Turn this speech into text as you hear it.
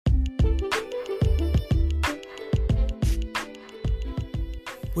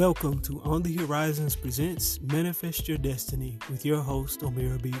Welcome to On the Horizons presents Manifest Your Destiny with your host,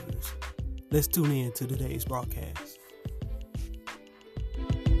 Omira Beavers. Let's tune in to today's broadcast.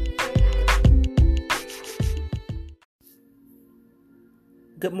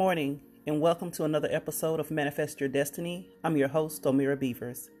 Good morning and welcome to another episode of Manifest Your Destiny. I'm your host, Omira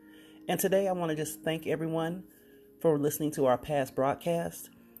Beavers. And today I want to just thank everyone for listening to our past broadcast.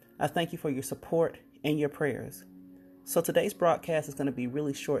 I thank you for your support and your prayers. So today's broadcast is going to be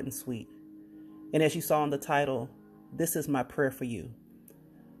really short and sweet. And as you saw in the title, this is my prayer for you.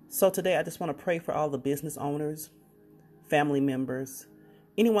 So today I just want to pray for all the business owners, family members,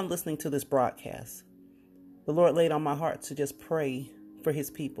 anyone listening to this broadcast. The Lord laid on my heart to just pray for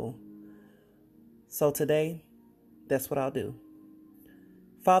his people. So today, that's what I'll do.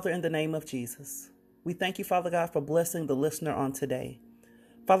 Father, in the name of Jesus, we thank you, Father God, for blessing the listener on today.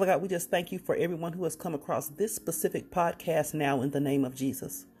 Father God, we just thank you for everyone who has come across this specific podcast now in the name of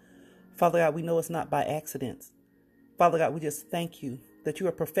Jesus. Father God, we know it's not by accident. Father God, we just thank you that you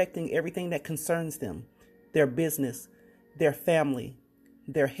are perfecting everything that concerns them, their business, their family,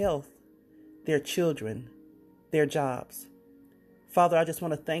 their health, their children, their jobs. Father, I just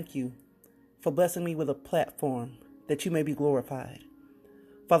want to thank you for blessing me with a platform that you may be glorified.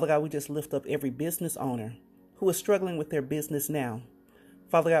 Father God, we just lift up every business owner who is struggling with their business now.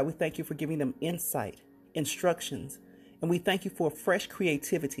 Father God, we thank you for giving them insight, instructions, and we thank you for fresh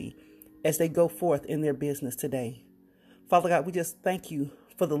creativity as they go forth in their business today. Father God, we just thank you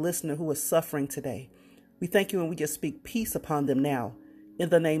for the listener who is suffering today. We thank you and we just speak peace upon them now in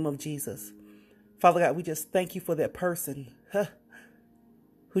the name of Jesus. Father God, we just thank you for that person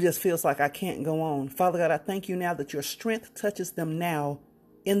who just feels like I can't go on. Father God, I thank you now that your strength touches them now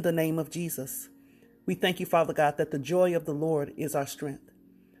in the name of Jesus. We thank you, Father God, that the joy of the Lord is our strength.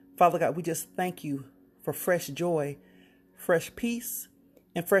 Father God, we just thank you for fresh joy, fresh peace,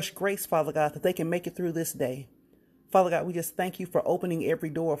 and fresh grace, Father God, that they can make it through this day. Father God, we just thank you for opening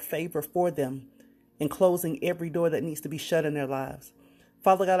every door of favor for them and closing every door that needs to be shut in their lives.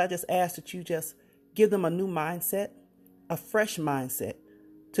 Father God, I just ask that you just give them a new mindset, a fresh mindset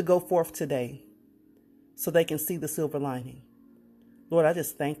to go forth today so they can see the silver lining. Lord, I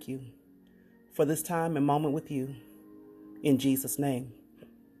just thank you for this time and moment with you. In Jesus' name.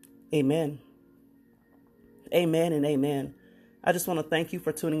 Amen. Amen and amen. I just want to thank you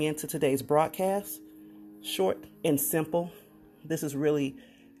for tuning in to today's broadcast. Short and simple. This is really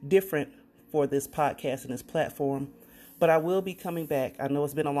different for this podcast and this platform. But I will be coming back. I know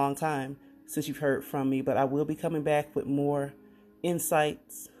it's been a long time since you've heard from me, but I will be coming back with more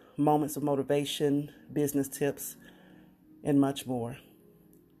insights, moments of motivation, business tips, and much more.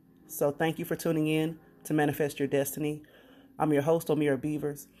 So thank you for tuning in to Manifest Your Destiny. I'm your host, Omira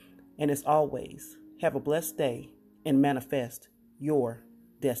Beavers. And as always, have a blessed day and manifest your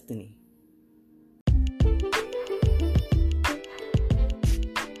destiny.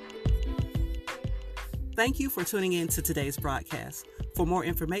 Thank you for tuning in to today's broadcast. For more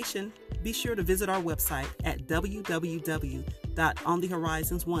information, be sure to visit our website at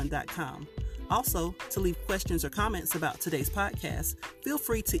www.onthehorizons1.com. Also, to leave questions or comments about today's podcast, feel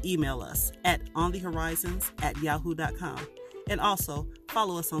free to email us at onthehorizons@yahoo.com. And also,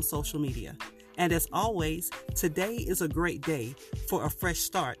 follow us on social media. And as always, today is a great day for a fresh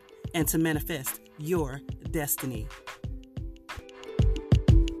start and to manifest your destiny.